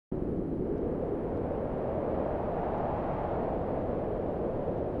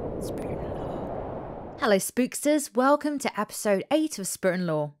Hello spooksters, welcome to episode 8 of Spirit and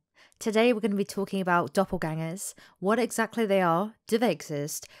Lore. Today we're going to be talking about doppelgangers, what exactly they are, do they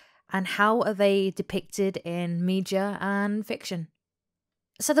exist, and how are they depicted in media and fiction.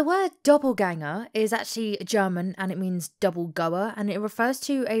 So the word doppelganger is actually German and it means double goer, and it refers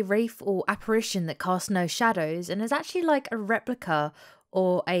to a wraith or apparition that casts no shadows and is actually like a replica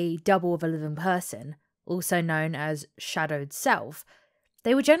or a double of a living person, also known as shadowed self.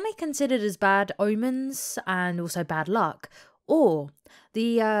 They were generally considered as bad omens and also bad luck. Or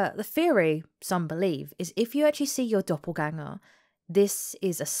the theory, some believe, is if you actually see your doppelganger, this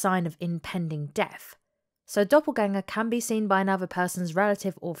is a sign of impending death. So doppelganger can be seen by another person's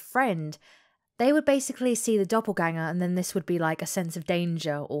relative or friend. They would basically see the doppelganger and then this would be like a sense of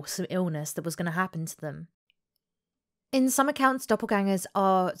danger or some illness that was going to happen to them. In some accounts, doppelgangers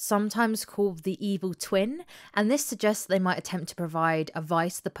are sometimes called the evil twin, and this suggests they might attempt to provide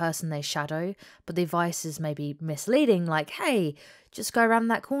advice to the person they shadow, but the advice is maybe misleading, like, hey, just go around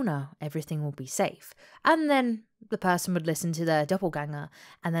that corner, everything will be safe. And then the person would listen to their doppelganger,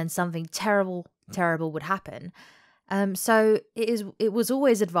 and then something terrible would happen. So it was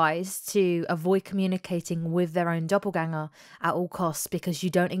always advised to avoid communicating with their own doppelganger at all costs, because you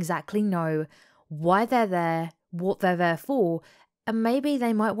don't exactly know why they're there, what they're there for, and maybe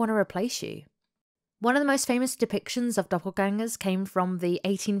they might want to replace you. One of the most famous depictions of doppelgangers came from the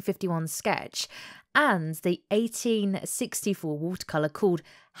 1851 sketch and the 1864 watercolour called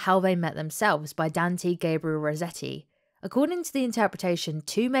How They Met Themselves by Dante Gabriel Rossetti. According to the interpretation,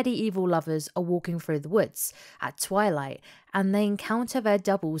 two medieval lovers are walking through the woods at twilight and they encounter their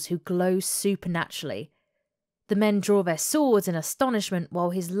doubles who glow supernaturally. The men draw their swords in astonishment while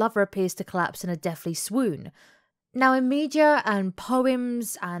his lover appears to collapse in a deathly swoon. Now, in media and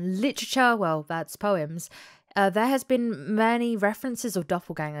poems and literature, well, that's poems, there has been many references of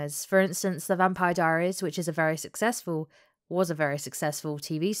doppelgangers. For instance, The Vampire Diaries, which was a very successful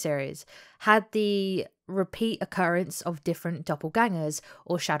TV series, had the repeat occurrence of different doppelgangers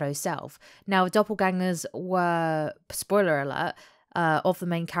or shadow self. Now, doppelgangers were, spoiler alert, of the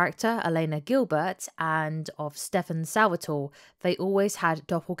main character, Elena Gilbert, and of Stefan Salvatore. They always had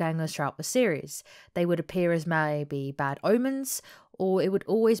doppelgangers throughout the series. They would appear as maybe bad omens, or it would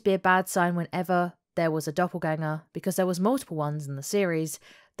always be a bad sign whenever there was a doppelganger, because there was multiple ones in the series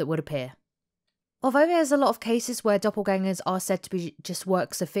that would appear. Although there's a lot of cases where doppelgangers are said to be just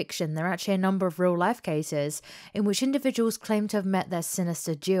works of fiction, there are actually a number of real-life cases in which individuals claim to have met their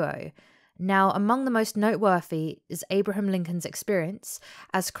sinister duo. Now, among the most noteworthy is Abraham Lincoln's experience,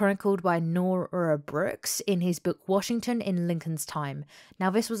 as chronicled by Nora Brooks in his book Washington in Lincoln's Time. Now,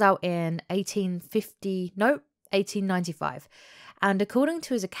 this was out in 1895. And according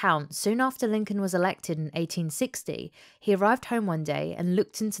to his account, soon after Lincoln was elected in 1860, he arrived home one day and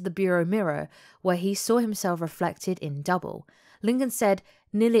looked into the bureau mirror, where he saw himself reflected in double. Lincoln said,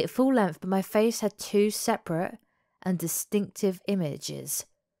 "Nearly at full length, but my face had two separate and distinctive images."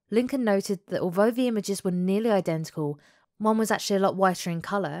 Lincoln noted that although the images were nearly identical, one was actually a lot whiter in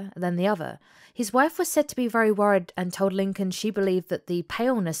colour than the other. His wife was said to be very worried and told Lincoln she believed that the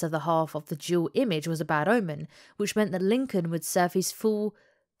paleness of the half of the dual image was a bad omen, which meant that Lincoln would serve his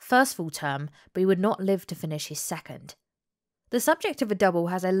first full term, but he would not live to finish his second. The subject of a double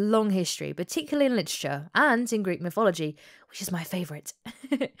has a long history, particularly in literature and in Greek mythology, which is my favourite.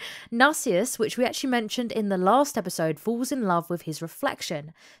 Narcissus, which we actually mentioned in the last episode, falls in love with his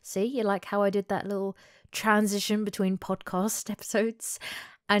reflection. See, you like how I did that little transition between podcast episodes?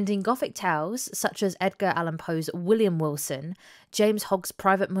 And in Gothic tales, such as Edgar Allan Poe's William Wilson, James Hogg's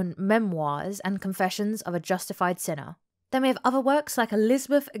private memoirs, and Confessions of a Justified Sinner. Then we have other works like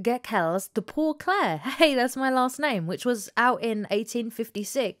Elizabeth Gekell's The Poor Clare, hey, that's my last name, which was out in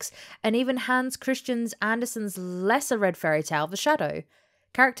 1856, and even Hans Christian Andersen's lesser-read fairy tale, The Shadow.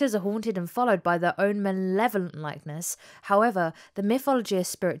 Characters are haunted and followed by their own malevolent likeness. However, the mythology of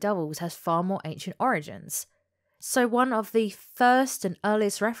spirit doubles has far more ancient origins. So one of the first and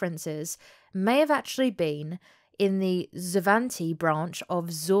earliest references may have actually been in the Zoroastrian branch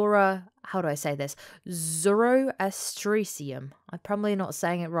of Zoroastrianism. I'm probably not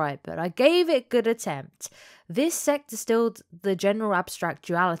saying it right, but I gave it a good attempt. This sect distilled the general abstract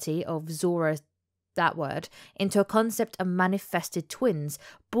duality of that word, into a concept of manifested twins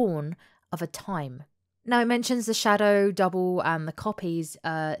born of a time. Now it mentions the shadow, double, and the copies.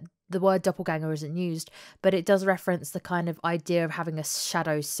 The word doppelganger isn't used, but it does reference the kind of idea of having a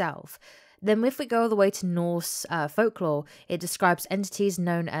shadow self. Then if we go all the way to Norse folklore, it describes entities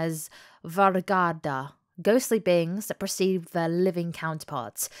known as Vargada, ghostly beings that precede their living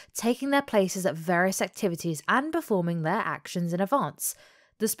counterparts, taking their places at various activities and performing their actions in advance.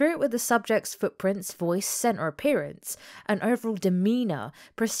 The spirit with the subject's footprints, voice, scent or appearance, and overall demeanour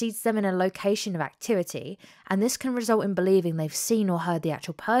precedes them in a location of activity, and this can result in believing they've seen or heard the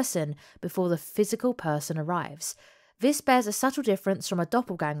actual person before the physical person arrives. This bears a subtle difference from a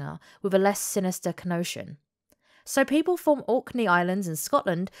doppelganger with a less sinister connotation. So people from Orkney Islands in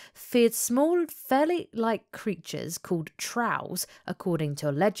Scotland feared small, fairly light creatures called trowels, according to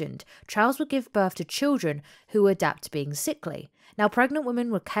a legend. Trowels would give birth to children who would adapt to being sickly. Now, pregnant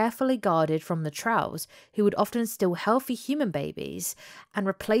women were carefully guarded from the trowels, who would often steal healthy human babies and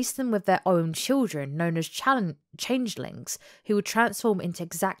replace them with their own children, known as changelings, who would transform into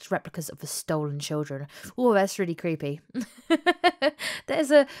exact replicas of the stolen children. Oh, that's really creepy.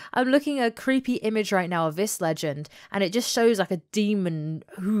 I'm looking at a creepy image right now of this legend, and it just shows like a demon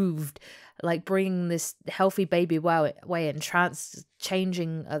hooved, like bringing this healthy baby away and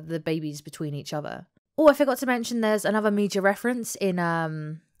changing the babies between each other. Oh, I forgot to mention there's another media reference in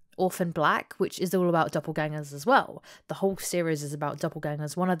Orphan Black, which is all about doppelgangers as well. The whole series is about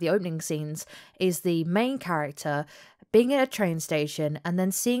doppelgangers. One of the opening scenes is the main character being at a train station and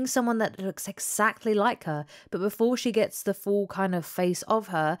then seeing someone that looks exactly like her, but before she gets the full kind of face of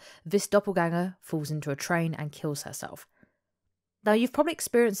her, this doppelganger falls into a train and kills herself. Now, you've probably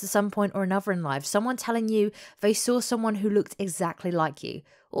experienced at some point or another in life someone telling you they saw someone who looked exactly like you,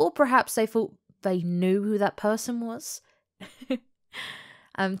 or perhaps they thought they knew who that person was.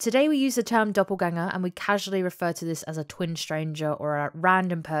 Today we use the term doppelganger, and we casually refer to this as a twin stranger or a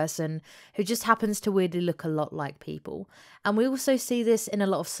random person who just happens to weirdly look a lot like people. And we also see this in a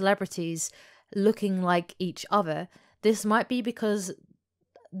lot of celebrities looking like each other. This might be because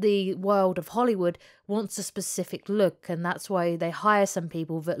the world of Hollywood wants a specific look, and that's why they hire some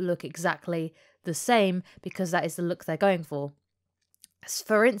people that look exactly the same, because that is the look they're going for.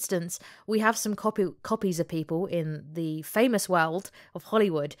 For instance, we have some copies of people in the famous world of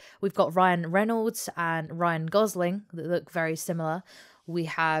Hollywood. We've got Ryan Reynolds and Ryan Gosling that look very similar. We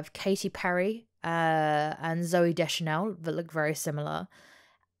have Katy Perry and Zooey Deschanel that look very similar.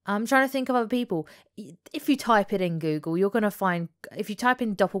 I'm trying to think of other people. If you type it in Google, you're going to find, if you type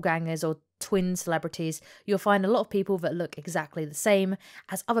in doppelgangers or twin celebrities, you'll find a lot of people that look exactly the same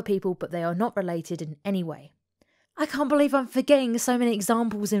as other people, but they are not related in any way. I can't believe I'm forgetting so many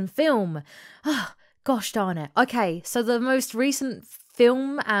examples in film. Oh, gosh darn it. Okay, so the most recent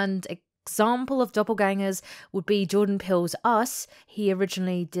film and example of doppelgangers would be Jordan Peele's Us. He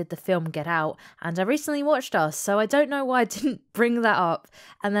originally did the film Get Out, and I recently watched Us, so I don't know why I didn't bring that up.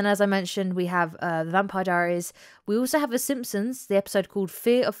 And then, as I mentioned, we have The Vampire Diaries. We also have The Simpsons. The episode called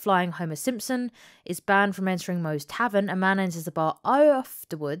Fear of Flying Homer Simpson is banned from entering Moe's Tavern. A man enters the bar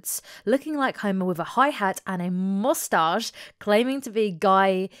afterwards, looking like Homer with a high hat and a mustache, claiming to be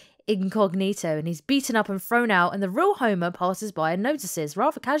Guy Incognito, and he's beaten up and thrown out, and the real Homer passes by and notices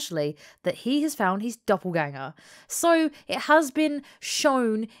rather casually that he has found his doppelganger. So it has been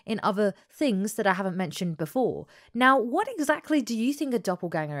shown in other things that I haven't mentioned before. Now, what exactly do you think a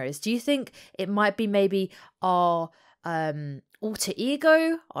doppelganger is? Do you think it might be maybe our alter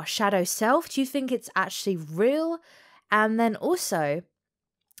ego, our shadow self? Do you think it's actually real? And then also,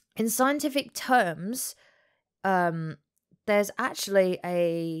 in scientific terms, there's actually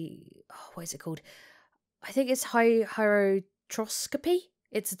what is it called? I think it's hydrotroscopy.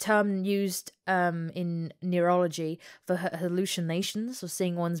 It's a term used in neurology for hallucinations, or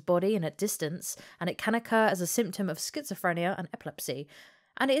seeing one's body in a distance, and it can occur as a symptom of schizophrenia and epilepsy.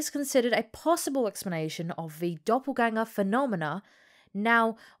 And it is considered a possible explanation of the doppelganger phenomena.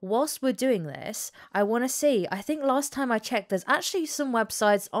 Now, whilst we're doing this, I want to see, I think last time I checked, there's actually some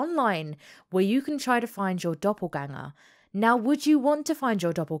websites online where you can try to find your doppelganger. Now, would you want to find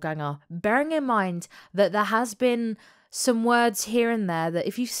your doppelganger? Bearing in mind that there has been some words here and there that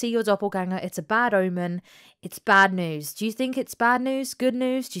if you see your doppelganger, it's a bad omen, it's bad news. Do you think it's bad news, good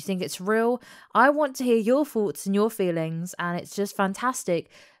news? Do you think it's real? I want to hear your thoughts and your feelings, and it's just fantastic.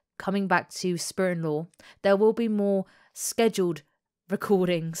 Coming back to Spirit and Law, there will be more scheduled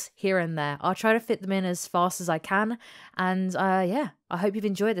recordings here and there. I'll try to fit them in as fast as I can. And yeah, I hope you've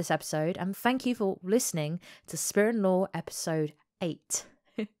enjoyed this episode, and thank you for listening to Spirit and Law episode 8.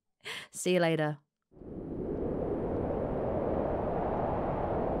 See you later.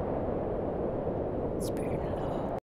 Spirit.